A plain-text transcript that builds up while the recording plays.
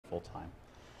wonderful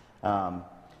time.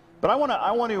 But I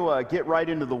want to get right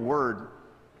into the Word.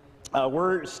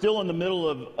 We're still in the middle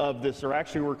of this, or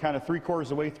actually we're kind of 3/4 of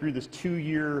the way through this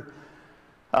 2-year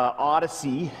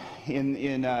odyssey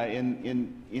in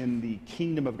the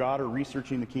kingdom of God, or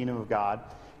researching the kingdom of God.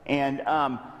 And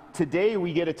today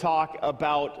we get to talk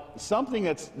about something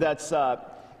that's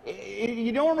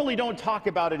you normally don't talk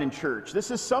about it in church.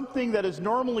 This is something that is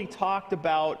normally talked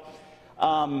about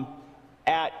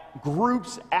at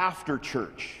groups after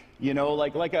church. You know,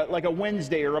 like a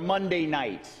Wednesday or a Monday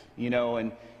night. You know,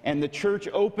 and the church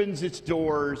opens its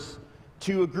doors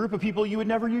to a group of people you would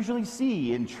never usually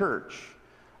see in church.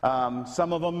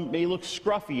 Some of them may look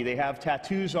scruffy. They have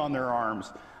tattoos on their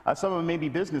arms. Some of them may be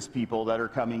business people that are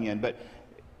coming in. But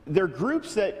they're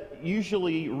groups that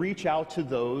usually reach out to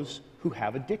those who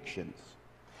have addictions.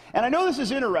 And I know this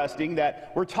is interesting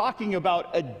that we're talking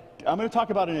about, I'm going to talk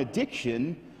about an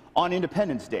addiction on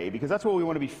Independence Day, because that's what we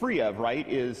want to be free of, right,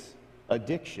 is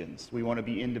addictions. We want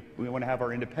to have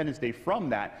our Independence Day from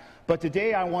that. But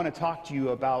today I want to talk to you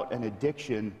about an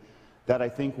addiction that I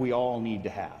think we all need to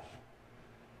have,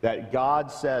 that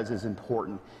God says is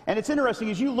important. And it's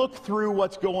interesting, as you look through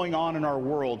what's going on in our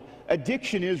world,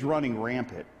 addiction is running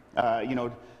rampant.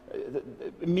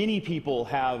 Many people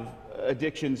have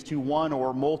addictions to one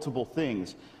or multiple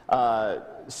things.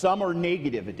 Some are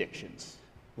negative addictions,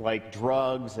 like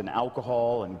drugs and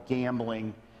alcohol and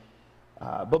gambling.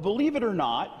 But believe it or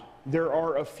not, there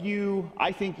are a few,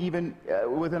 I think even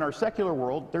within our secular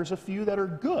world, there's a few that are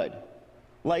good,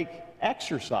 like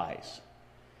exercise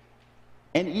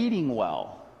and eating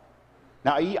well.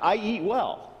 Now, I eat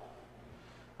well.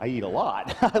 I eat a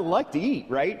lot. I like to eat,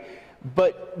 right?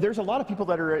 But there's a lot of people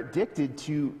that are addicted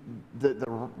to the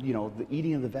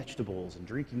eating of the vegetables and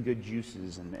drinking good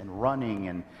juices and running,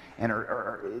 and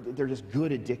they're just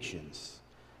good addictions.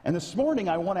 And this morning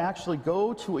I want to actually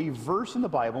go to a verse in the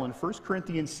Bible in 1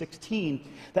 Corinthians 16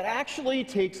 that actually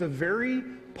takes a very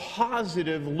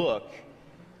positive look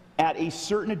at a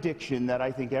certain addiction that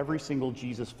I think every single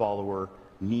Jesus follower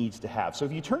needs to have. So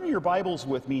if you turn your Bibles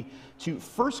with me to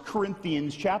 1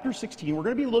 Corinthians chapter 16, we're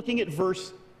going to be looking at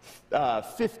verse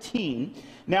 15.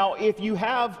 Now, if you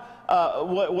have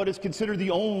what is considered the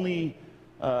only,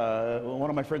 one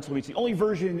of my friends told me it's the only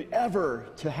version ever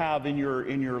to have in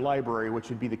your library, which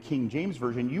would be the King James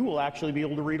Version, you will actually be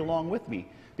able to read along with me.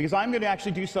 Because I'm going to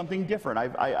actually do something different.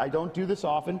 I don't do this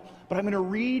often, but I'm going to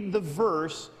read the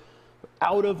verse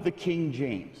out of the King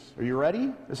James. Are you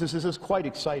ready? This is quite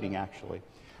exciting, actually.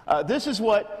 This is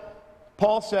what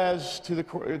Paul says to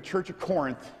the church of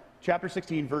Corinth, chapter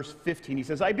 16, verse 15. He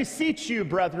says, "I beseech you,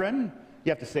 brethren,"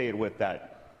 you have to say it with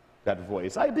that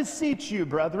voice, "I beseech you,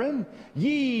 brethren,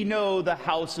 ye know the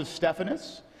house of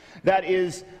Stephanas, that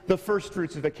is the first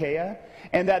fruits of Achaia,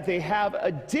 and that they have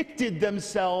addicted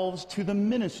themselves to the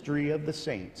ministry of the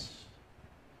saints."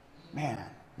 Man,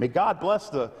 may God bless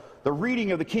the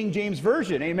reading of the King James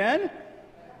Version. Amen?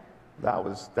 That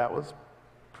was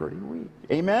pretty weak.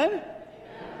 Amen?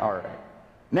 All right.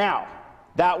 Now,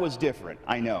 that was different,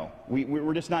 I know.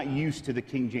 We're just not used to the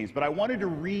King James. But I wanted to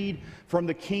read from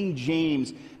the King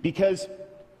James because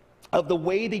of the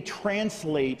way they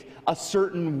translate a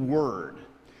certain word.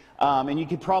 And you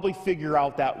could probably figure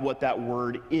out what that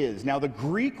word is. Now, the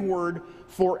Greek word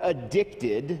for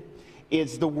addicted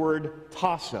is the word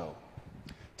tasso.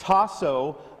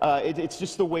 Tasso, it's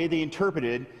just the way they interpret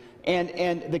it.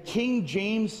 And the King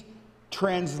James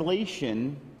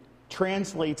translation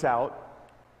translates out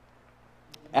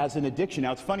as an addiction.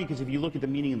 Now, it's funny because if you look at the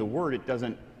meaning of the word, it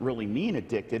doesn't really mean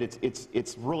addicted.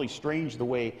 It's really strange the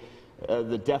way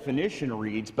the definition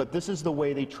reads, but this is the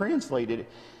way they translate it.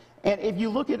 And if you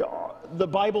look at the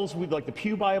Bibles, like the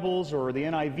Pew Bibles or the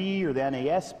NIV or the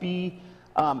NASB,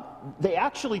 they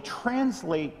actually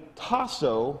translate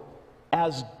tasso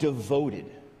as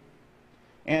devoted.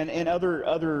 And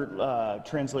other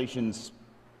translations,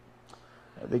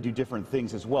 they do different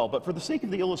things as well. But for the sake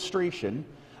of the illustration,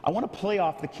 I want to play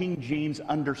off the King James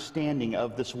understanding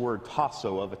of this word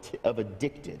tasso, of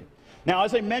addicted. Now,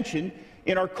 as I mentioned,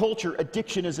 in our culture,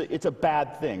 addiction it's a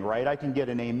bad thing, right? I can get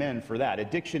an amen for that.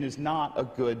 Addiction is not a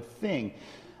good thing.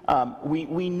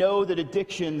 We know that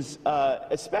addictions,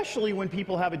 especially when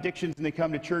people have addictions and they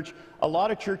come to church, a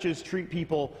lot of churches treat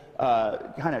people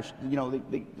kind of,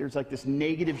 there's like this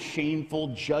negative, shameful,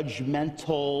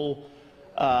 judgmental,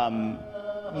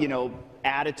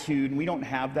 attitude, and we don't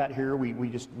have that here. We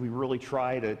really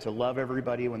try to love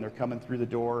everybody when they're coming through the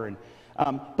door. And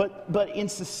but in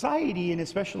society, and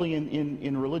especially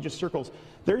in religious circles,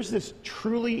 there's this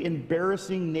truly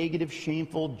embarrassing, negative,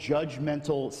 shameful,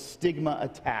 judgmental stigma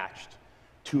attached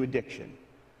to addiction,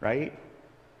 right?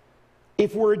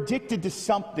 if we're addicted to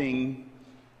something,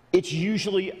 it's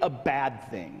usually a bad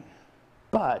thing.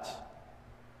 But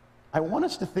I want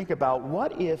us to think about,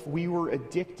 what if we were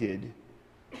addicted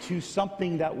to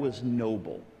something that was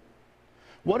noble?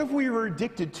 What if we were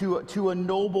addicted to a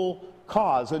noble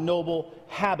cause, a noble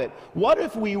habit? What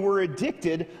if we were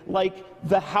addicted like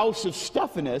the house of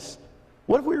Stephanus?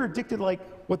 What if we were addicted like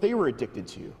what they were addicted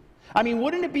to? I mean,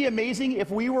 wouldn't it be amazing if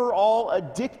we were all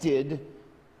addicted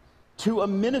to a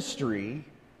ministry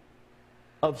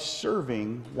of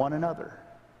serving one another?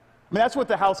 I mean, that's what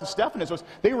the house of Stephanus was.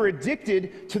 They were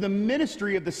addicted to the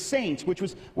ministry of the saints,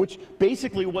 which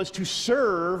basically was to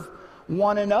serve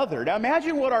one another. Now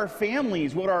imagine what our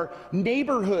families, what our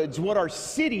neighborhoods, what our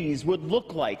cities would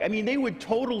look like. I mean, they would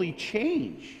totally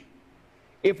change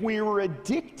if we were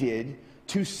addicted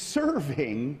to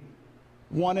serving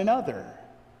one another.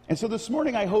 And so this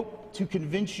morning I hope to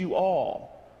convince you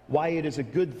all why it is a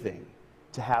good thing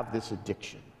to have this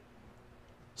addiction.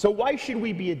 So why should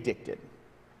we be addicted?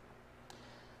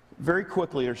 Very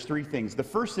quickly, there's three things. The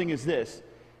first thing is this: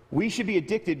 we should be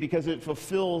addicted because it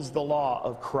fulfills the law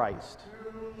of Christ.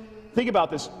 Think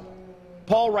about this.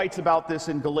 Paul writes about this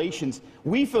in Galatians.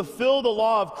 We fulfill the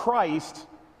law of Christ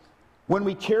when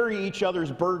we carry each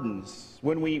other's burdens,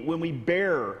 when we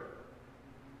bear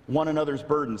one another's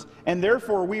burdens. And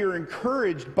therefore, we are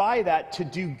encouraged by that to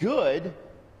do good,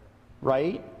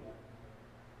 right?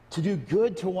 To do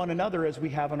good to one another as we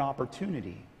have an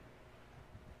opportunity.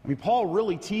 I mean, Paul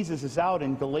really teases us out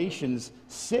in Galatians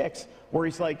 6, where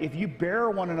he's like, if you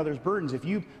bear one another's burdens, if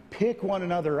you pick one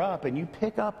another up and you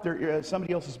pick up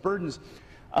somebody else's burdens,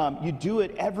 you do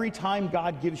it every time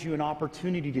God gives you an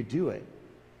opportunity to do it.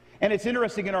 And it's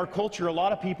interesting, in our culture, a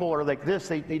lot of people are like this.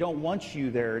 They don't want you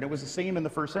there. And it was the same in the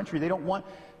first century. They don't want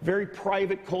very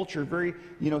private culture, very,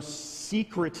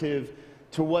 secretive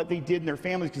to what they did in their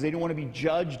families, because they didn't want to be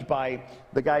judged by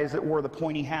the guys that wore the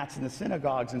pointy hats in the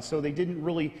synagogues. And so they didn't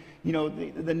really,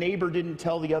 the neighbor didn't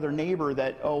tell the other neighbor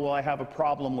that, oh, well, I have a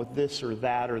problem with this or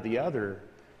that or the other.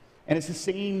 And it's the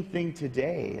same thing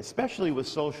today, especially with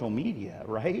social media,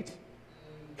 right?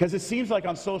 Because it seems like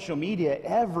on social media,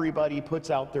 everybody puts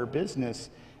out their business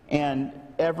and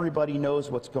everybody knows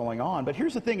what's going on. But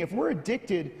here's the thing: if we're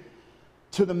addicted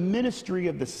to the ministry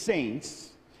of the saints,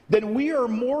 then we are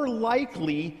more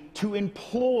likely to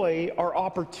employ our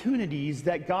opportunities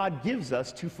that God gives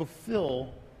us to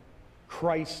fulfill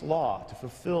Christ's law, to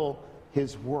fulfill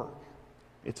His work.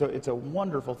 It's a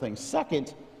wonderful thing.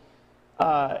 Second,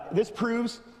 this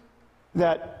proves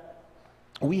that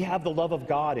we have the love of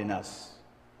God in us.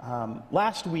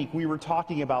 Last week we were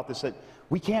talking about this, that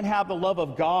we can't have the love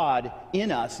of God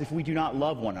in us if we do not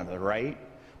love one another, right?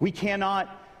 We cannot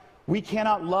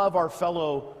love our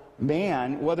fellow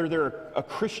man, whether they're a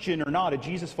Christian or not, a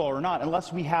Jesus follower or not,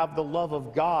 unless we have the love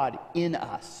of God in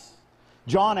us.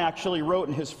 John actually wrote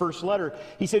in his first letter,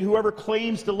 he said, whoever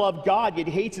claims to love God yet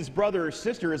hates his brother or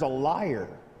sister is a liar.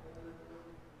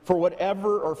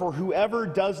 For whoever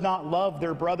does not love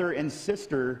their brother and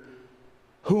sister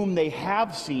whom they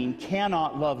have seen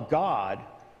cannot love God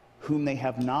whom they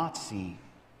have not seen.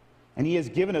 And he has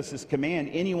given us this command: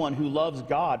 anyone who loves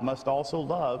God must also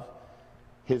love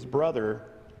his brother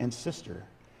and sister.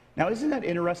 Now, isn't that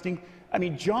interesting? I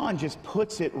mean, John just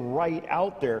puts it right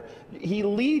out there. He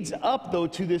leads up, though,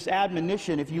 to this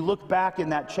admonition. If you look back in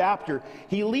that chapter,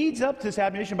 he leads up to this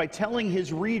admonition by telling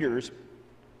his readers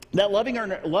that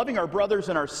loving our brothers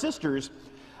and our sisters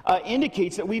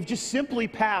indicates that we've just simply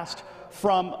passed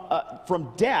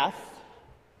from death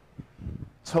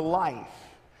to life.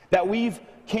 That we've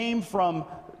came from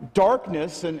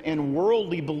darkness and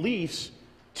worldly beliefs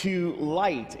to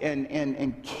light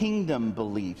and kingdom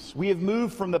beliefs. We have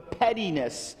moved from the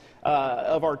pettiness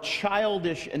of our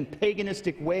childish and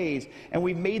paganistic ways, and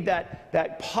we've made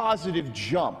that positive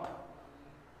jump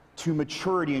to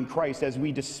maturity in Christ as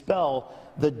we dispel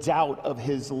the doubt of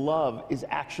His love is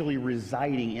actually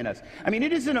residing in us. I mean,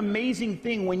 it is an amazing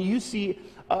thing when you see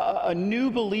a new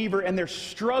believer and they're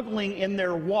struggling in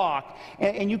their walk,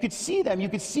 and you could see them. You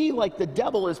could see like the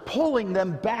devil is pulling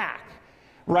them back.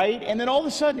 Right? And then all of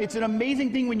a sudden, it's an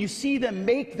amazing thing when you see them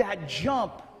make that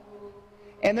jump.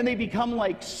 And then they become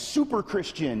like super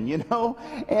Christian,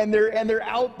 And they're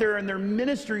out there and they're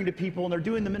ministering to people, and they're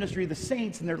doing the ministry of the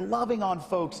saints, and they're loving on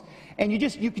folks. And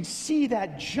you can see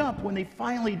that jump when they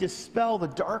finally dispel the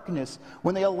darkness,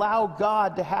 when they allow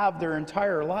God to have their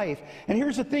entire life. And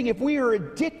here's the thing: if we are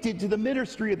addicted to the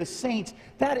ministry of the saints,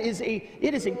 it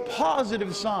is a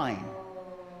positive sign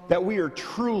that we are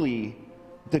truly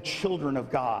the children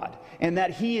of God, and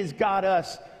that He has got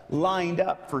us lined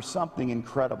up for something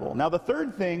incredible. Now, the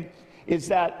third thing is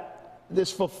that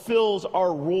this fulfills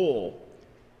our role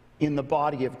in the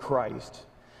body of Christ.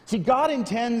 See, God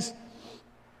intends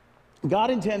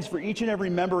for each and every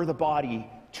member of the body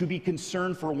to be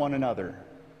concerned for one another.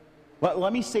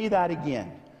 Let me say that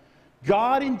again.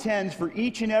 God intends for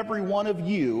each and every one of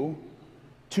you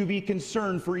to be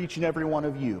concerned for each and every one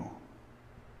of you.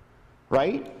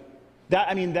 Right?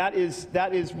 That is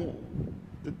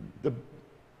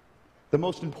the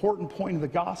most important point of the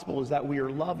gospel, is that we are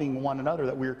loving one another,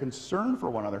 that we are concerned for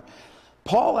one another.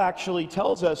 Paul actually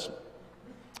tells us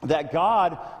that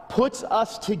God puts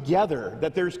us together,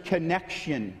 that there's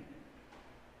connection.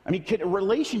 I mean,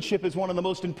 relationship is one of the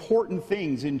most important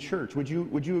things in church. Would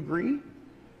you agree?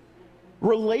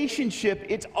 Relationship,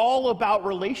 it's all about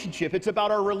relationship. It's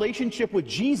about our relationship with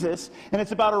Jesus, and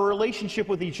it's about our relationship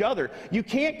with each other. You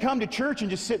can't come to church and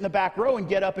just sit in the back row and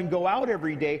get up and go out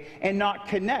every day and not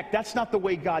connect. That's not the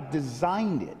way God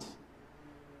designed it.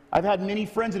 I've had many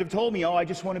friends that have told me, I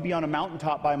just want to be on a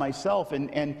mountaintop by myself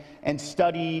and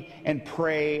study and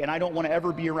pray, and I don't want to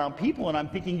ever be around people. And I'm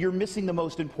thinking, you're missing the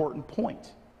most important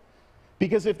point.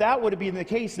 Because if that would have been the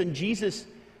case, then Jesus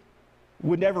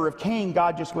would never have came.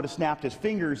 God just would have snapped his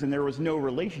fingers and there was no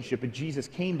relationship. But Jesus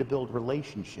came to build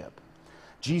relationship.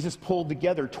 Jesus pulled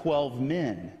together 12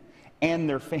 men and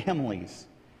their families.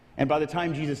 And by the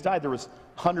time Jesus died, there was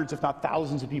hundreds, if not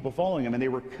thousands of people following him, and they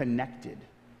were connected.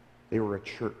 They were a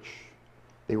church.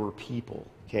 They were people,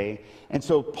 okay? And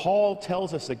so Paul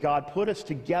tells us that God put us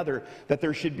together, that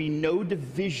there should be no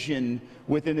division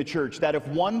within the church, that if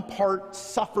one part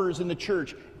suffers in the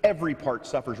church, every part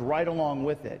suffers right along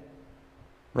with it.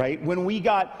 Right? When we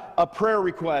got a prayer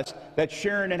request that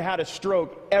Sharon had a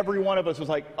stroke, every one of us was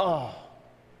like, oh.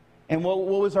 And what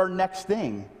was our next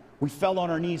thing? We fell on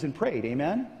our knees and prayed,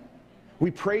 amen?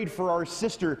 We prayed for our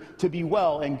sister to be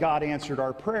well, and God answered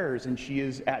our prayers, and she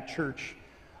is at church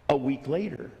a week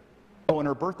later. Oh, and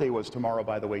her birthday was tomorrow,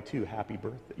 by the way, too. Happy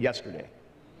birthday.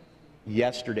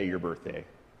 Yesterday, your birthday.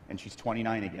 And she's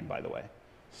 29 again, by the way.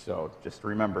 So just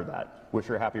remember that. Wish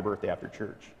her a happy birthday after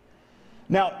church.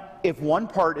 Now, if one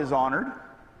part is honored,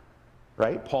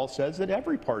 right, Paul says that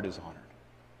every part is honored.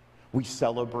 We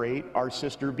celebrate our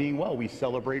sister being well. We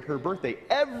celebrate her birthday.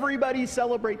 Everybody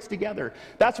celebrates together.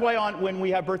 That's why when we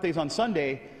have birthdays on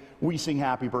Sunday, we sing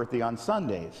happy birthday on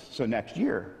Sundays. So next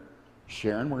year,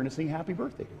 Sharon, we're going to sing happy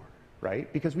birthday to her,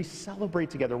 right? Because we celebrate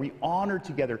together. We honor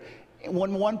together. And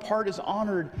when one part is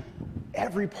honored,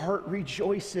 every part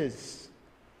rejoices.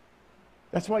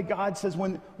 That's why God says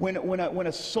when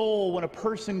a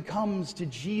person comes to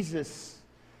Jesus,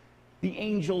 the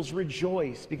angels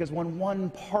rejoice, because when one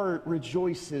part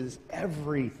rejoices,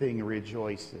 everything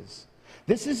rejoices.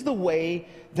 This is the way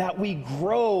that we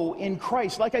grow in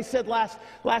Christ. Like I said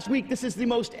last week, this is the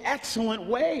most excellent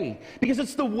way, because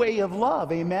it's the way of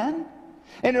love, amen?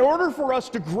 And in order for us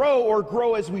to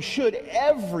grow as we should,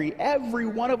 every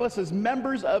one of us as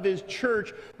members of his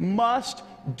church must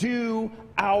do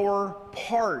our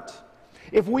part.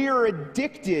 If we are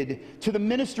addicted to the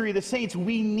ministry of the saints,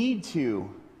 we need to.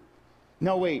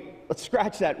 No, wait, let's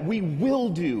scratch that. We will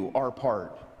do our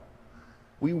part.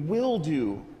 We will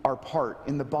do our part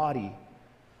in the body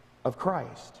of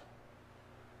Christ.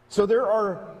 So there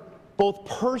are both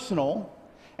personal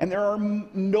and there are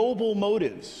noble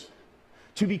motives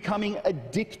to becoming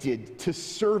addicted to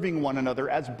serving one another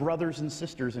as brothers and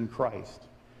sisters in Christ.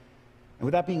 And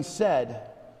with that being said,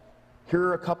 here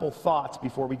are a couple thoughts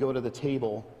before we go to the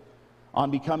table on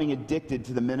becoming addicted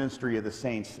to the ministry of the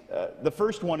saints. The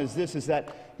first one is this, is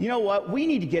that, you know what? We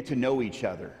need to get to know each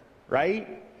other,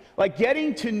 right? Like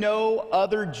getting to know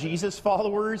other Jesus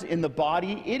followers in the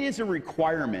body, it is a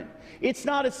requirement. It's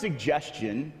not a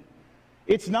suggestion.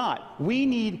 It's not.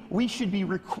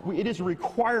 It is a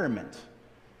requirement.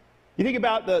 You think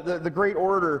about the great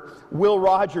orator Will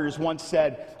Rogers once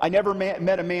said, I never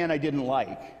met a man I didn't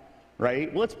like,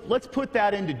 right? Let's put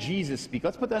that into Jesus speak.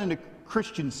 Let's put that into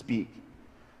Christian speak.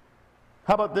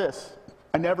 How about this?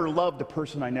 I never loved a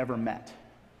person I never met.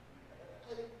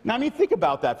 Now, think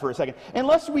about that for a second.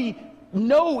 Unless we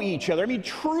know each other,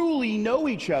 truly know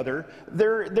each other,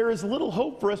 there is little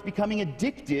hope for us becoming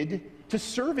addicted to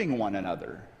serving one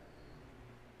another.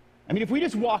 If we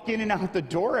just walk in and out the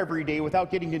door every day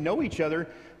without getting to know each other,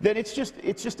 then it's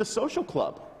just a social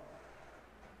club.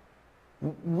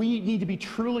 We need to be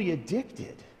truly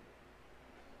addicted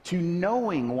to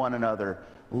knowing one another,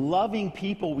 loving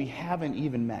people we haven't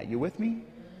even met. You with me?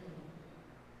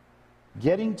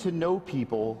 Getting to know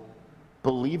people,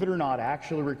 believe it or not,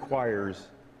 actually requires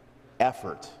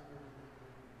effort.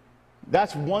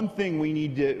 That's one thing we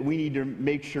need to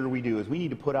make sure we do, is we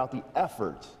need to put out the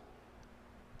effort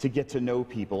to get to know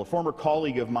people. A former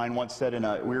colleague of mine once said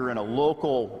we were in a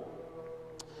local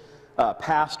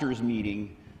pastors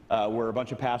meeting where a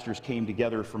bunch of pastors came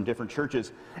together from different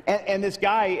churches. And this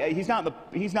guy, he's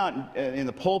not in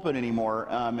the pulpit anymore,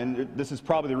 and this is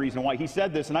probably the reason why. He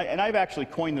said this, and I've actually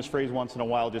coined this phrase once in a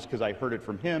while just because I heard it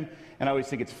from him, and I always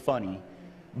think it's funny.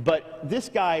 But this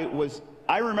guy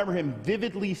I remember him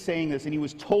vividly saying this, and he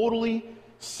was totally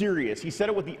serious. He said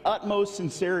it with the utmost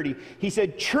sincerity. He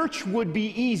said, church would be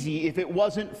easy if it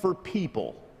wasn't for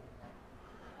people.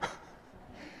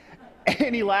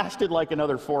 And he lasted like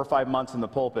another 4 or 5 months in the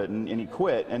pulpit, and he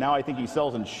quit, and now I think he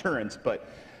sells insurance. But,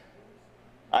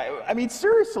 I mean,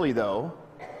 seriously though,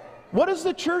 what is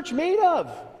the church made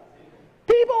of?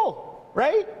 People,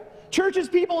 right? Church is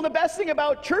people, and the best thing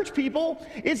about church people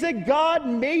is that God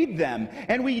made them,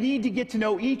 and we need to get to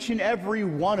know each and every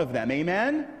one of them.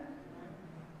 Amen?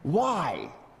 Why?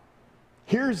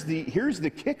 Here's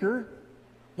the kicker.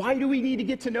 Why do we need to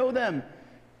get to know them?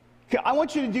 I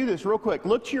want you to do this real quick.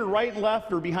 Look to your right and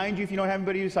left or behind you if you don't have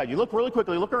anybody beside you. Look really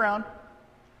quickly. Look around.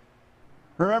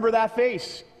 Remember that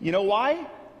face. You know why?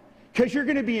 Because you're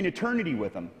going to be in eternity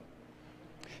with them.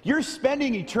 You're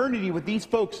spending eternity with these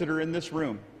folks that are in this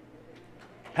room.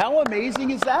 How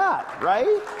amazing is that,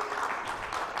 right?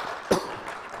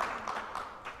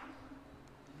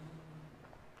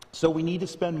 So we need to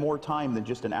spend more time than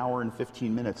just an hour and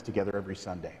 15 minutes together every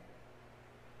Sunday.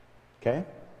 Okay?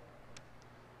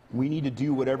 We need to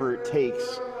do whatever it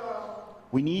takes.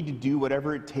 We need to do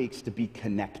whatever it takes to be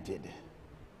connected.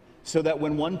 So that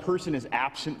when one person is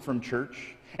absent from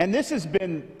church, and this has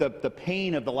been the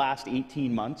pain of the last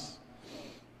 18 months,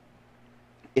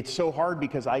 it's so hard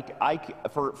because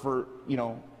for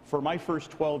my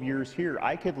first 12 years here,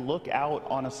 I could look out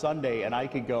on a Sunday and I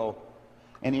could go,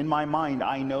 and in my mind,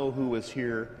 I know who was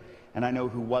here and I know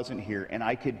who wasn't here, and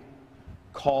I could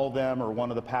call them, or one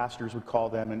of the pastors would call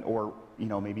them, or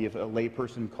maybe if a lay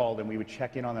person called them, we would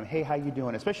check in on them. Hey, how you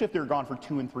doing? Especially if they're gone for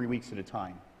 2 and 3 weeks at a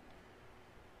time.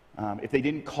 If they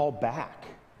didn't call back,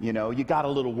 you got a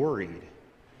little worried,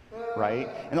 right?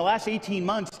 In the last 18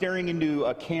 months, staring into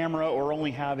a camera or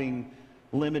only having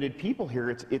limited people here,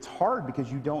 it's hard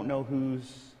because you don't know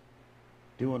who's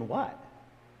doing what.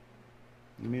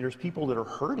 I mean, there's people that are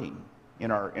hurting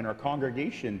in our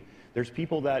congregation. There's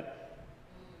people that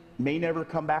may never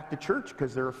come back to church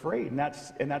because they're afraid, and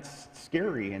that's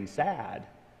scary and sad.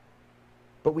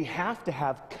 But we have to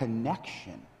have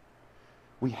connection.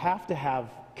 We have to have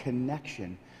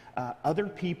connection. Other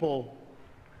people,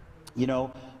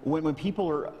 when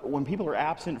people are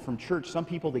absent from church, some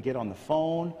people, they get on the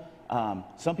phone.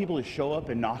 Some people just show up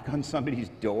and knock on somebody's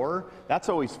door. That's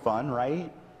always fun,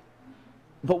 right?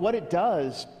 But what it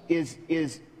does is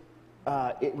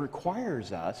it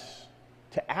requires us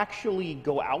to actually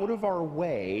go out of our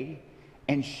way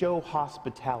and show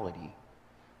hospitality.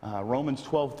 Romans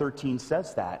 12:13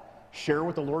 says that. Share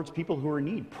with the Lord's people who are in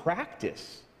need.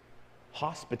 Practice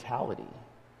hospitality.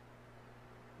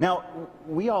 Now,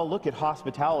 we all look at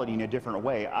hospitality in a different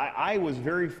way. I was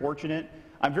very fortunate.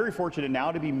 I'm very fortunate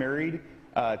now to be married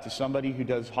to somebody who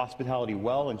does hospitality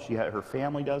well, and her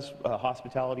family does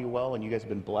hospitality well, and you guys have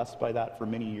been blessed by that for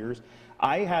many years.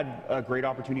 I had a great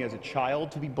opportunity as a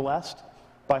child to be blessed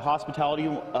by hospitality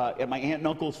at my aunt and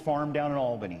uncle's farm down in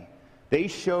Albany. They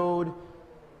showed,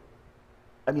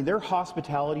 their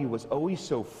hospitality was always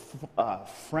so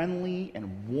friendly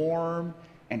and warm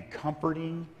and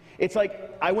comforting. It's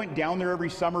like I went down there every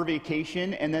summer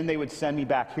vacation, and then they would send me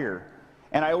back here.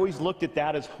 And I always looked at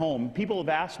that as home. People have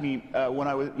asked me when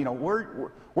I was,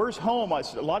 where's home?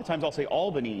 A lot of times I'll say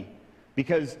Albany,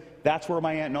 because that's where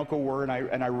my aunt and uncle were, and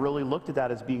I really looked at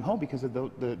that as being home because of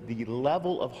the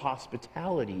level of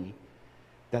hospitality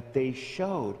that they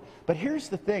showed. But here's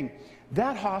the thing,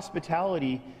 that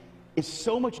hospitality is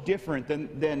so much different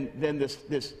than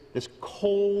this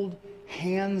cold,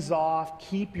 hands-off,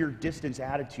 keep your distance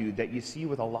attitude that you see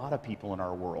with a lot of people in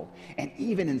our world, and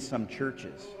even in some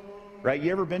churches. Right?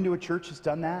 You ever been to a church that's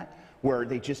done that? Where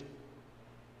they just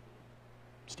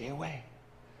stay away.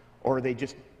 Or they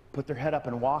just put their head up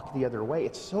and walk the other way.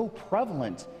 It's so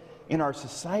prevalent in our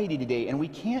society today, and we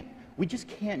just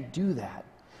can't do that.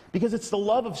 Because it's the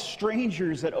love of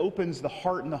strangers that opens the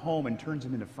heart and the home and turns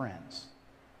them into friends.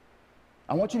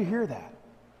 I want you to hear that.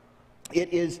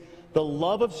 It is the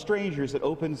love of strangers that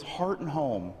opens heart and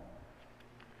home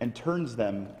and turns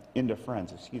them into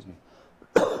friends. Excuse me.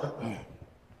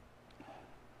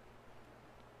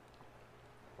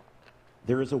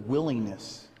 There is a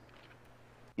willingness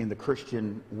in the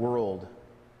Christian world,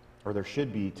 or there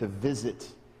should be, to visit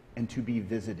and to be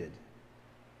visited.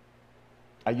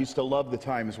 I used to love the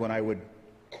times when I would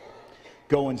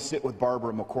go and sit with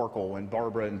Barbara McCorkle when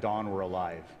Barbara and Don were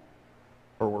alive.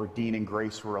 or where Dean and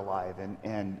Grace were alive.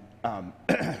 And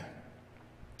I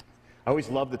always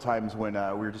love the times when, we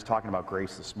were just talking about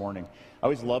Grace this morning. I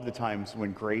always love the times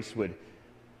when Grace would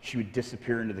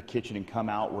disappear into the kitchen and come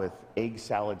out with egg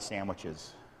salad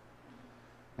sandwiches.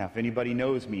 Now, if anybody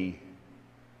knows me,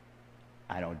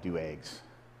 I don't do eggs.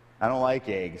 I don't like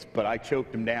eggs, but I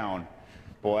choked them down.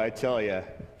 Boy, I tell you.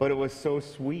 But it was so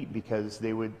sweet because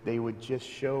they would just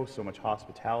show so much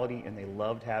hospitality, and they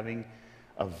loved having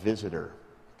a visitor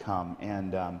come.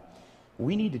 And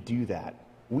we need to do that.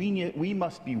 We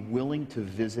must be willing to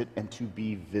visit and to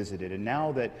be visited. And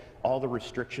now that all the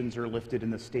restrictions are lifted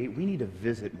in the state, we need to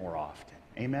visit more often.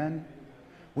 Amen?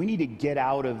 We need to get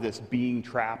out of this being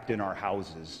trapped in our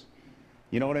houses.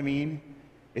 You know what I mean?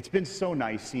 It's been so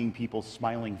nice seeing people's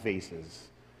smiling faces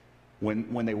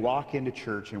when they walk into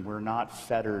church and we're not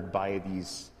fettered by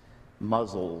these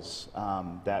muzzles,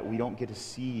 that we don't get to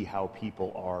see how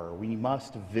people are. We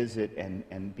must visit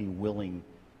and be willing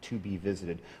to be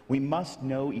visited. We must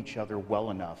know each other well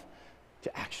enough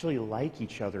to actually like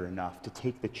each other enough to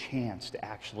take the chance to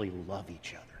actually love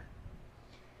each other.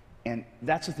 And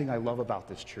that's the thing I love about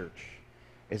this church,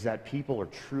 is that people are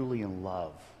truly in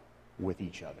love with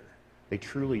each other. They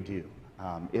truly do.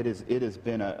 It has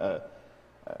been a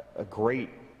great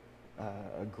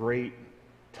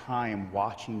time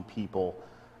watching people,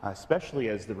 especially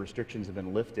as the restrictions have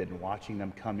been lifted, and watching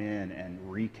them come in and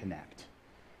reconnect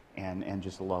and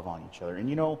just love on each other. And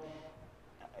you know,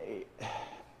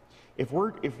 if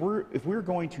we're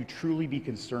going to truly be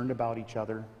concerned about each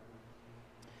other,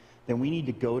 then we need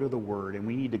to go to the Word and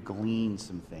we need to glean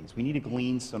some things. We need to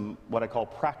glean some what I call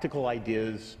practical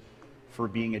ideas for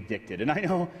being addicted. And I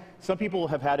know some people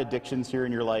have had addictions here,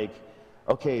 and you're like,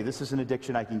 okay, this is an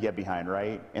addiction I can get behind,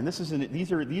 right? And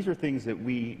these are things that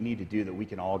we need to do that we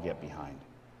can all get behind.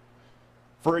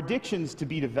 For addictions to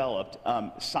be developed,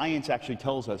 science actually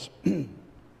tells us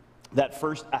that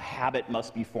first a habit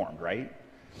must be formed, right?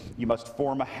 You must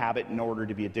form a habit in order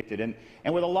to be addicted.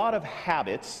 And with a lot of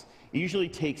habits, it usually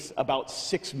takes about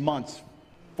 6 months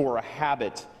for a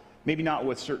habit. Maybe not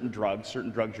with certain drugs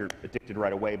you're addicted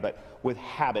right away, but with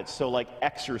habits, so like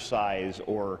exercise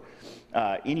or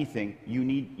anything, you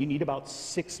need about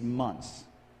 6 months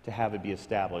to have it be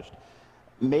established.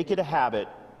 Make it a habit,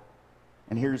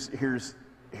 and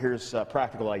here's a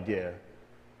practical idea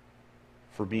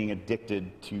for being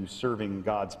addicted to serving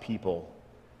God's people.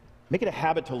 Make it a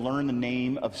habit to learn the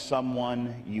name of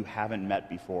someone you haven't met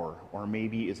before, or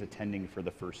maybe is attending for the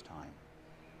first time,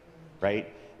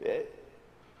 right?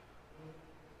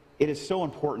 It is so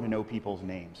important to know people's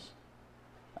names.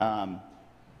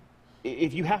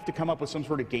 If you have to come up with some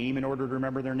sort of game in order to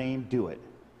remember their name, do it,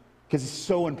 because it's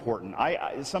so important.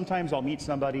 Sometimes I'll meet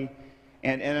somebody,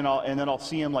 and then I'll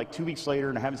see them like 2 weeks later,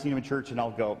 and I haven't seen them in church, and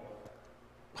I'll go,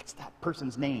 "What's that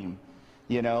person's name?"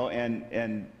 You know,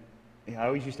 and I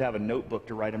always used to have a notebook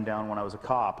to write them down when I was a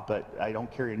cop, but I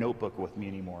don't carry a notebook with me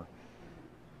anymore.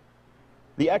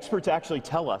 The experts actually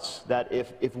tell us that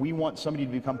if we want somebody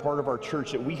to become part of our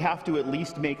church, that we have to at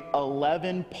least make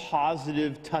 11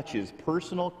 positive touches,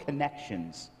 personal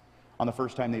connections, on the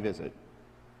first time they visit.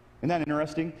 Isn't that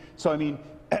interesting? So, I mean,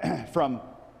 from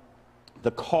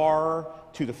the car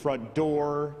to the front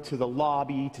door to the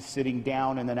lobby to sitting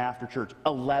down and then after church,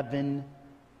 11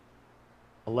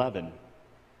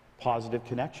 positive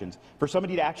connections for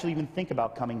somebody to actually even think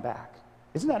about coming back.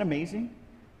 Isn't that amazing?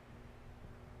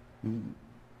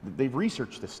 They've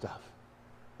researched this stuff.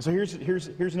 So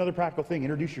here's another practical thing.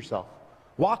 Introduce yourself.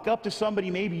 Walk up to somebody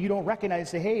maybe you don't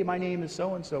recognize. Say, "Hey, my name is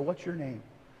so and so. What's your name?"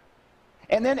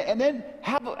 And then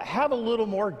have a little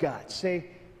more guts. Say,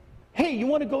 "Hey, you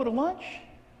want to go to lunch?"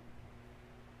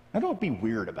 Now, don't be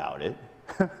weird about it.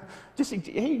 Just say,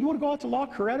 "Hey, you want to go out to La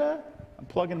Coretta?" I'm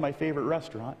plugging my favorite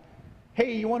restaurant.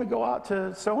 "Hey, you want to go out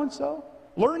to so and so?"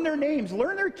 Learn their names.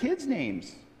 Learn their kids'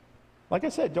 names. Like I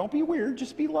said, don't be weird.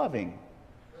 Just be loving.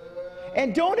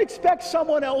 And don't expect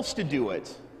someone else to do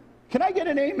it. Can I get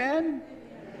an amen?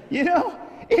 You know,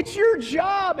 it's your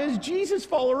job as Jesus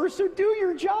followers, so do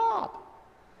your job.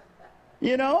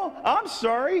 You know, I'm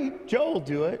sorry, Joe will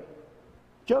do it.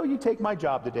 Joe, you take my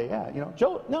job today. Yeah, you know,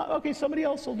 Joe, no, okay, somebody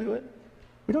else will do it.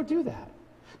 We don't do that.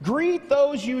 Greet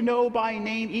those you know by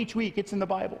name each week. It's in the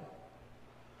Bible.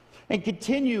 And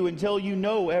continue until you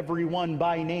know everyone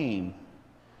by name.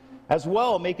 As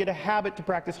well, make it a habit to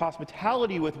practice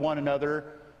hospitality with one another.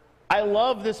 I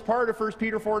love this part of 1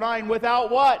 Peter 4:9.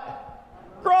 Without what?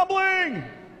 Grumbling.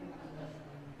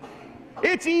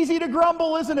 It's easy to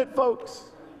grumble, isn't it, folks?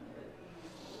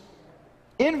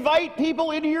 Invite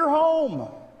people into your home.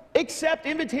 Accept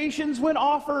invitations when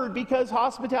offered, because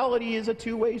hospitality is a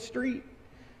two-way street.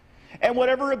 And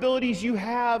whatever abilities you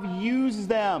have, use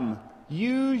them.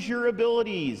 Use your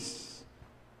abilities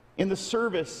in the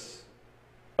service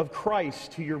of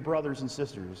Christ to your brothers and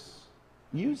sisters.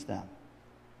 Use them.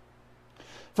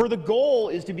 For the goal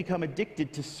is to become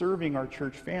addicted to serving our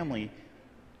church family,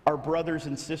 our brothers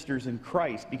and sisters in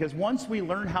Christ. Because once we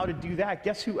learn how to do that,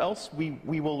 guess who else we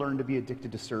will learn to be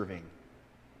addicted to serving?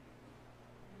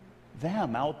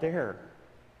 Them out there.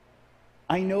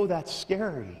 I know that's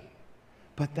scary,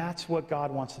 but that's what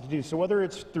God wants us to do. So whether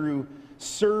it's through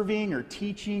serving or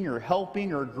teaching or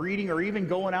helping or greeting or even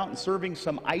going out and serving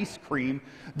some ice cream,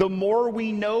 the more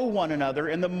we know one another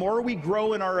and the more we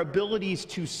grow in our abilities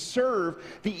to serve,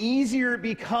 the easier it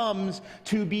becomes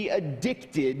to be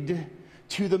addicted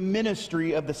to the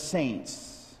ministry of the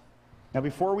saints. Now,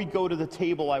 before we go to the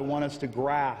table, I want us to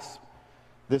grasp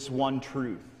this one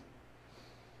truth.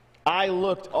 I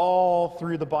looked all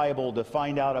through the Bible to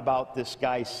find out about this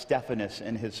guy Stephanus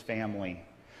and his family.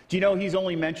 Do you know he's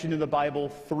only mentioned in the Bible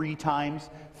 3 times?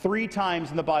 3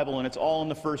 times in the Bible, and it's all in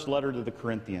the first letter to the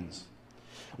Corinthians.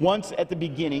 Once at the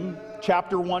beginning,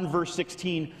 chapter 1, verse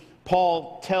 16,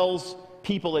 Paul tells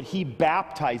people that he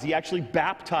actually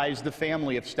baptized the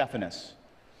family of Stephanus.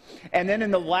 And then in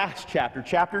the last chapter,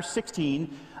 chapter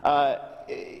 16,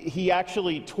 he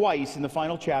actually twice in the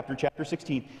final chapter, chapter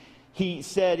 16, he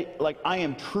said, I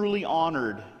am truly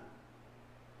honored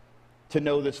to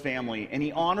know this family. And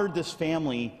he honored this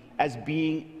family as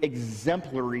being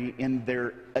exemplary in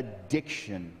their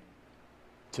addiction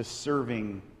to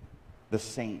serving the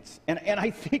saints. And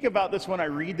I think about this when I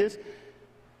read this.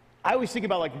 I always think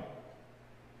about,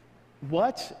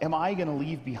 what am I going to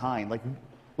leave behind?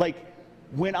 Like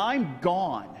when I'm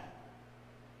gone,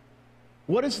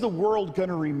 what is the world going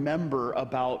to remember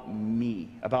about me,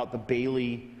 about the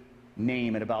Bailey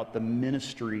name, and about the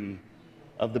ministry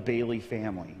of the Bailey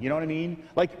family? You know what I mean?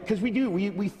 Because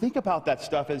we think about that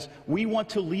stuff as we want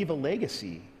to leave a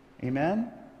legacy. Amen?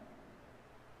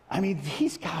 I mean,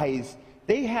 these guys,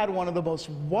 they had one of the most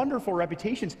wonderful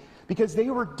reputations because they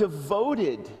were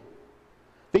devoted.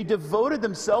 They devoted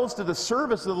themselves to the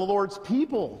service of the Lord's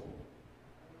people.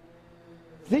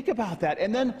 Think about that.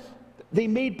 And then they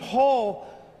made Paul,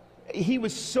 he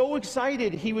was so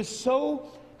excited, he was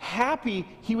so happy,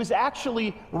 he was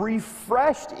actually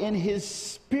refreshed in his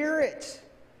spirit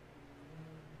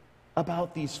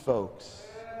about these folks.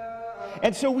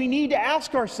 And so we need to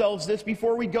ask ourselves this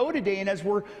before we go today, and as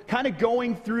we're kind of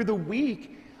going through the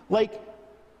week,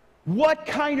 what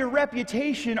kind of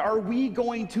reputation are we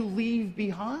going to leave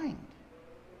behind?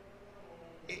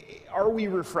 Are we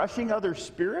refreshing other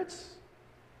spirits?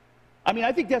 I mean,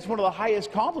 I think that's one of the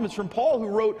highest compliments from Paul, who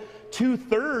wrote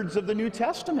 2/3 of the New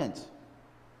Testament.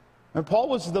 And Paul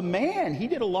was the man. He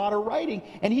did a lot of writing.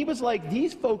 And he was like,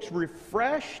 these folks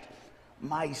refreshed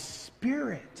my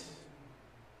spirit.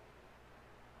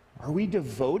 Are we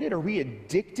devoted? Are we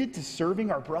addicted to serving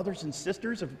our brothers and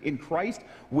sisters in Christ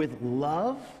with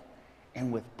love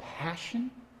and with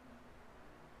passion?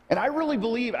 And I really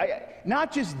believe,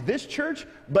 not just this church,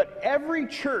 but every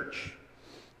church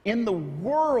in the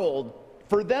world,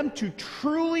 for them to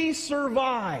truly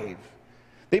survive,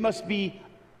 they must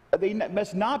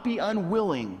not be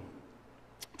unwilling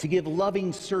to give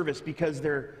loving service because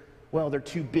they're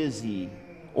too busy,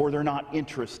 or they're not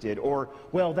interested, or,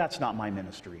 that's not my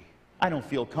ministry. I don't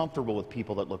feel comfortable with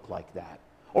people that look like that.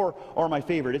 Or my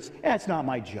favorite, it's not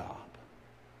my job.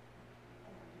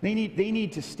 They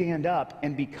need to stand up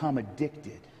and become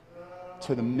addicted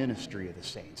to the ministry of the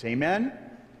saints. Amen?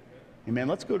 Amen.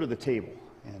 Let's go to the table,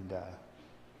 and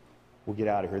we'll get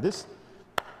out of here. This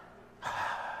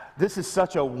is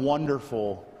such a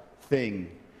wonderful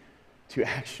thing to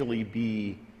actually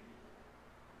be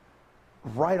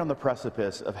right on the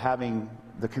precipice of having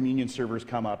the communion servers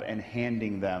come up and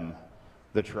handing them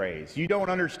the trays. You don't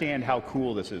understand how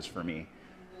cool this is for me,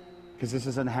 because this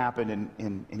hasn't happened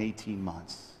in 18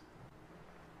 months.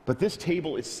 But this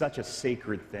table is such a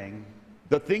sacred thing.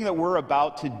 The thing that we're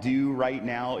about to do right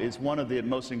now is one of the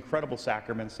most incredible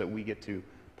sacraments that we get to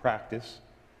practice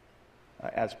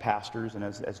as pastors and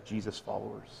as Jesus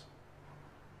followers.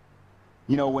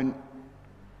 You know,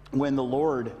 when the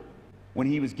Lord, when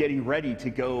he was getting ready to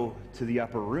go to the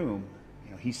upper room,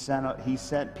 he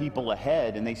sent people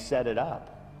ahead, and they set it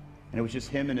up. And it was just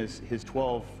him and his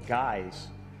 12 guys.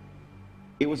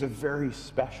 It was a very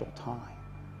special time.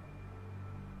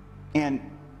 And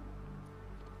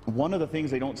one of the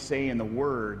things they don't say in the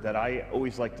Word that I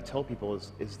always like to tell people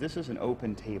is this is an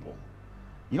open table.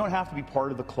 You don't have to be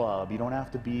part of the club. You don't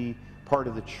have to be part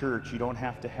of the church. You don't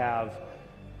have to have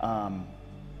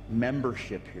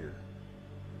membership here.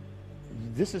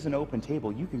 This is an open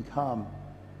table. You can come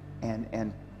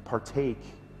and partake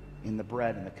in the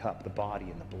bread and the cup, the body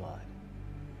and the blood.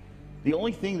 The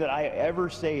only thing that I ever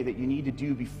say that you need to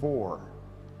do before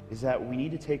is that we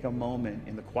need to take a moment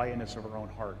in the quietness of our own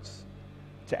hearts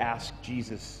to ask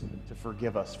Jesus to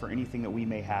forgive us for anything that we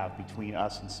may have between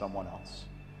us and someone else.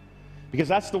 Because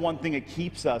that's the one thing that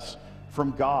keeps us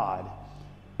from God,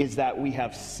 is that we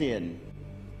have sin.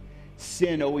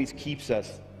 Sin always keeps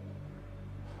us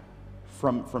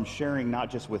from sharing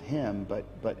not just with him, but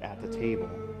at the table.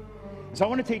 So I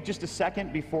want to take just a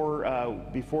second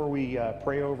before we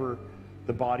pray over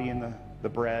the body and the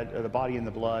bread, or the body and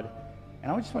the blood.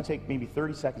 And I just want to take maybe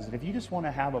 30 seconds. And if you just want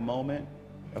to have a moment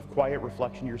of quiet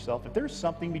reflection yourself, if there's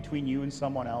something between you and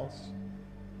someone else,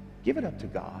 give it up to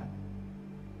God.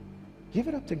 Give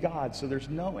it up to God, so there's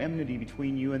no enmity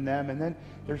between you and them, and then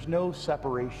there's no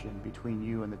separation between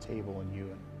you and the table and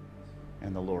you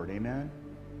and the Lord. Amen?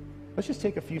 Let's just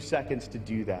take a few seconds to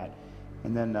do that,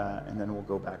 and then we'll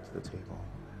go back to the table.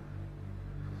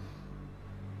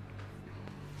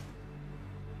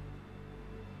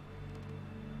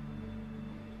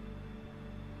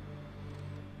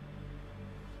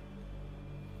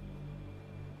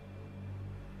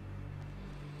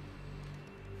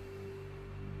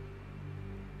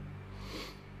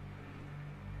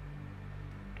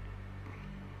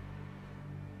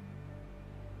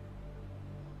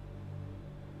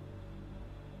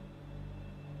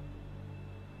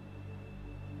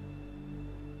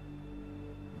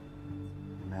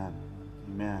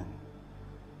 Amen.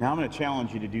 Now I'm going to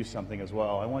challenge you to do something as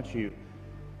well. I want you,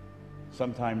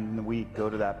 sometime in the week, go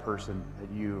to that person that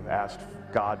you asked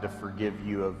God to forgive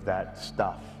you of that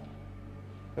stuff.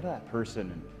 Go to that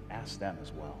person and ask them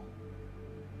as well.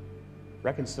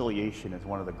 Reconciliation is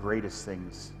one of the greatest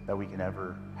things that we can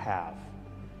ever have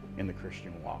in the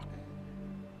Christian walk.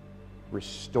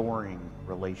 Restoring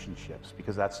relationships,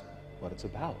 because that's what it's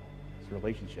about. It's a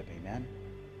relationship, amen?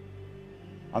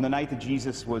 On the night that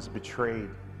Jesus was betrayed,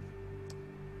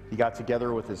 he got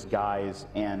together with his guys,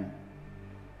 and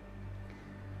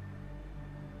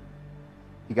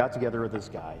he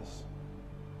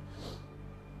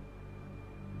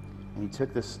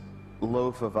took this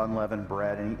loaf of unleavened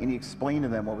bread, and he explained to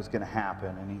them what was going to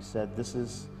happen. And he said,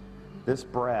 this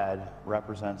bread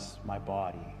represents my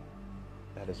body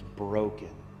that is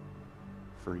broken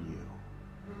for you.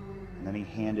 And then he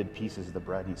handed pieces of the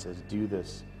bread, and he says, do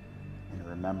this in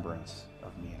remembrance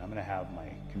of me. And I'm going to have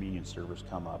my communion servers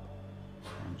come up,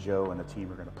 and Joe and the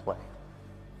team are going to play.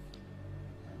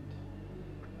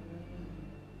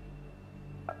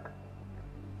 And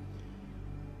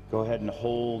go ahead and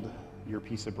hold your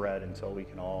piece of bread until we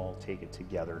can all take it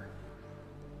together,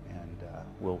 and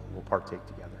we'll partake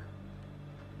together.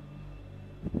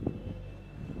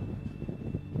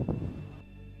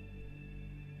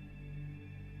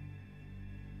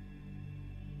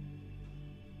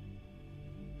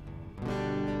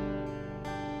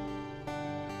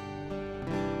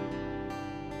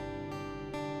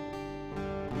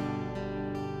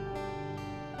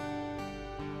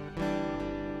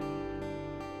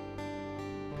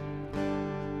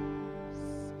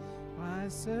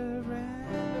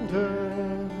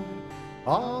 Surrender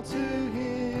all to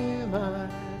him, I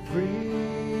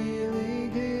freely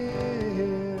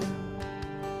give.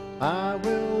 I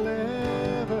will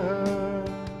ever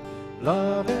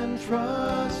love and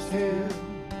trust him,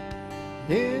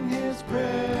 in his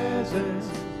presence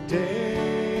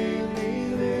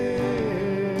daily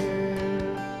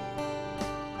live.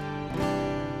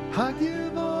 I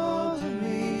give all to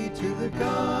me, to the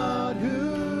God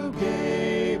who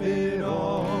gave it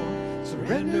all.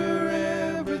 Surrender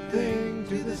everything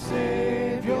to the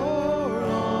Savior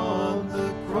on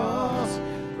the cross,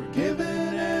 forgiven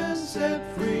and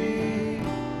set free.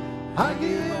 I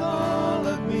give all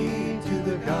of me to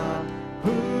the God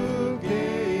who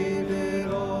gave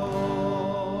it all.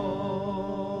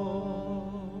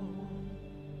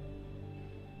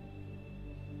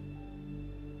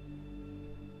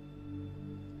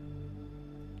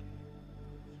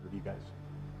 So you guys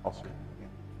all serve again.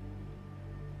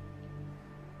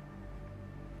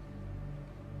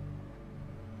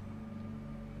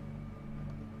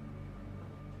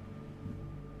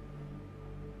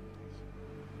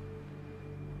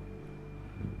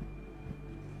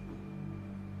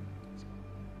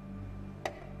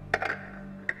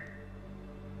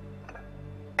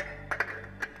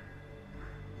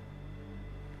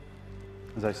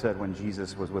 As I said, when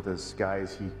Jesus was with his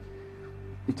guys,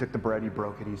 he took the bread, he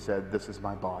broke it, he said, this is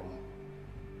my body,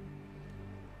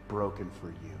 broken for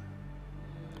you.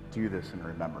 Do this in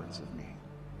remembrance of me.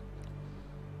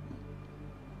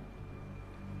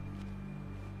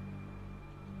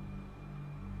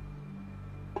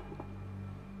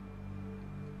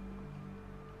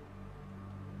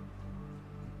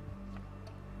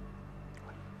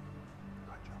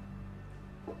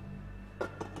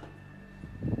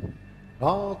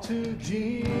 All to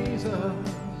Jesus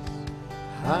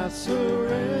I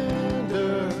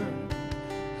surrender.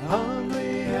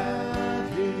 Humbly at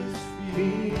his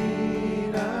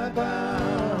feet I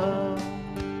bow.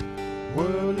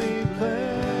 Worldly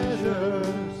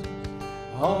pleasures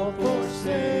all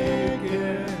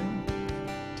forsaken.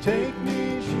 Take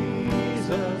me,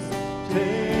 Jesus,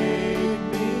 take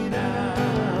me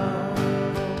now.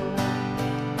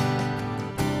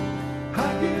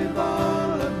 I give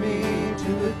all of me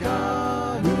to the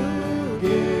God who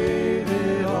gave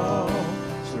it all.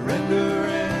 Surrender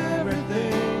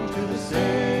everything to the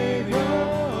Savior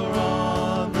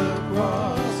on the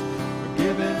cross.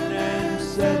 Forgiven and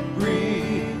set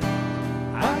free.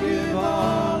 I give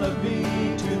all of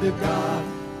me to the God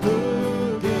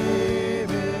who gave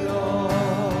it all.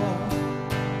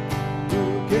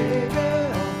 Who gave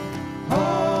it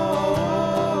all.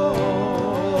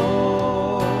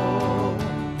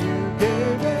 You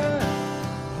gave it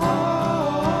all.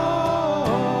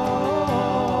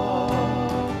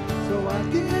 So I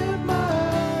give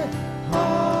my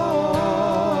all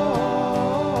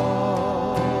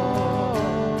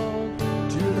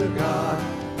to the God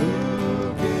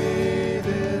who gave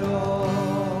it all.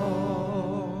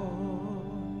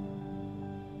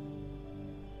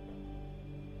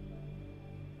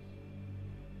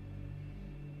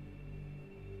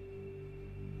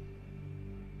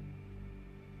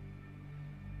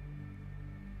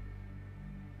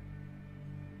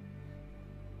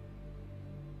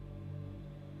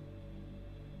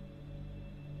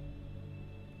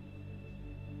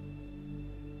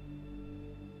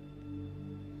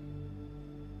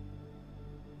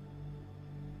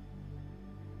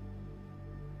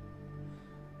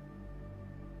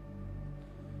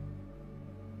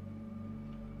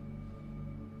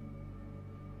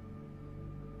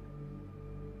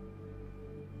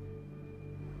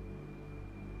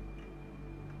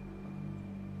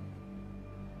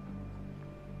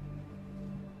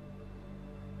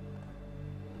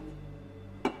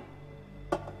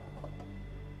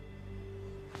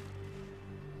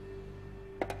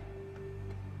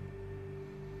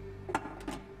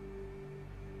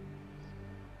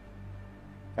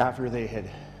 After they had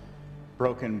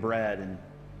broken bread and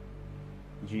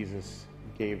Jesus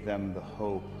gave them the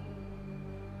hope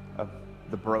of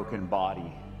the broken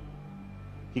body,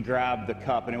 he grabbed the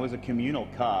cup, and it was a communal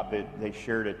cup. They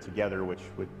shared it together, which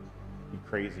would be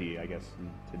crazy, I guess, in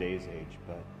today's age.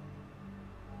 But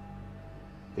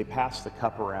they passed the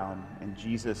cup around, and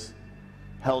Jesus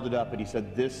held it up, and he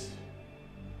said, "This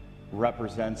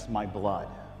represents my blood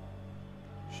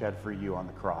shed for you on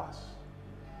the cross,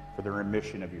 for the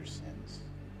remission of your sins.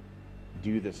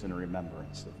 Do this in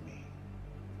remembrance of me."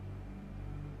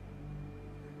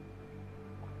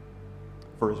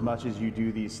 For as much as you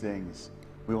do these things,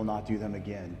 we will not do them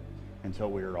again until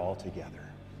we are all together.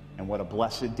 And what a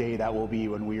blessed day that will be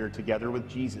when we are together with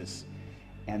Jesus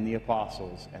and the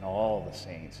apostles and all the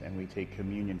saints, and we take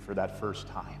communion for that first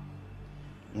time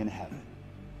in heaven.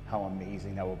 How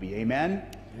amazing that will be. Amen?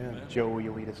 Amen. Joe, will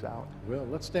you lead us out? Well,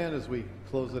 let's stand as we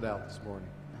close it out this morning.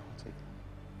 I'll take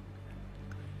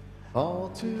All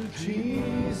to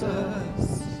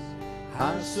Jesus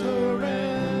I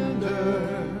surrender.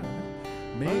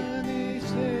 Make me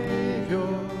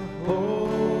Savior,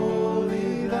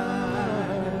 wholly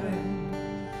thine.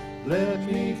 Let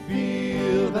me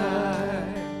feel thy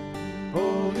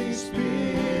Holy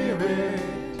Spirit.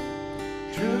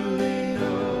 Truly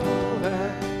know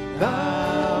that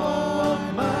thou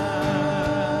art mine.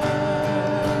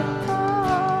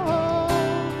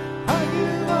 I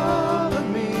give all of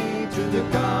me to the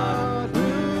God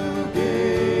who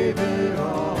gave it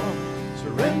all.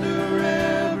 Surrender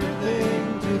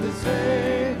everything to the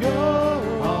Savior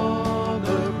on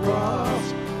the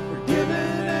cross.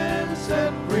 Forgiven and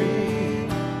set free.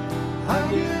 I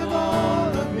give all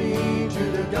of me to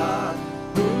the God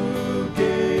who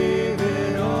gave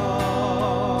it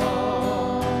all.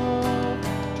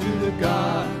 To the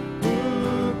God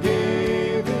who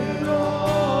gave it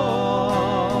all.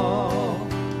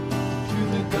 To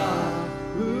the God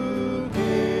who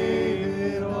gave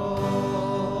it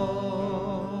all.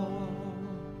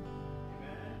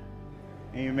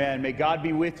 Amen. May God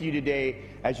be with you today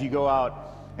as you go out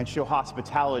and show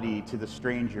hospitality to the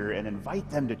stranger and invite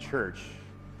them to church.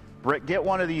 Get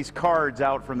one of these cards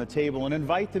out from the table and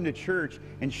invite them to church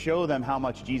and show them how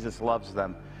much Jesus loves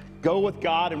them. Go with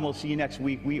God, and we'll see you next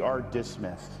week. We are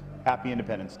dismissed. Happy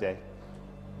Independence Day.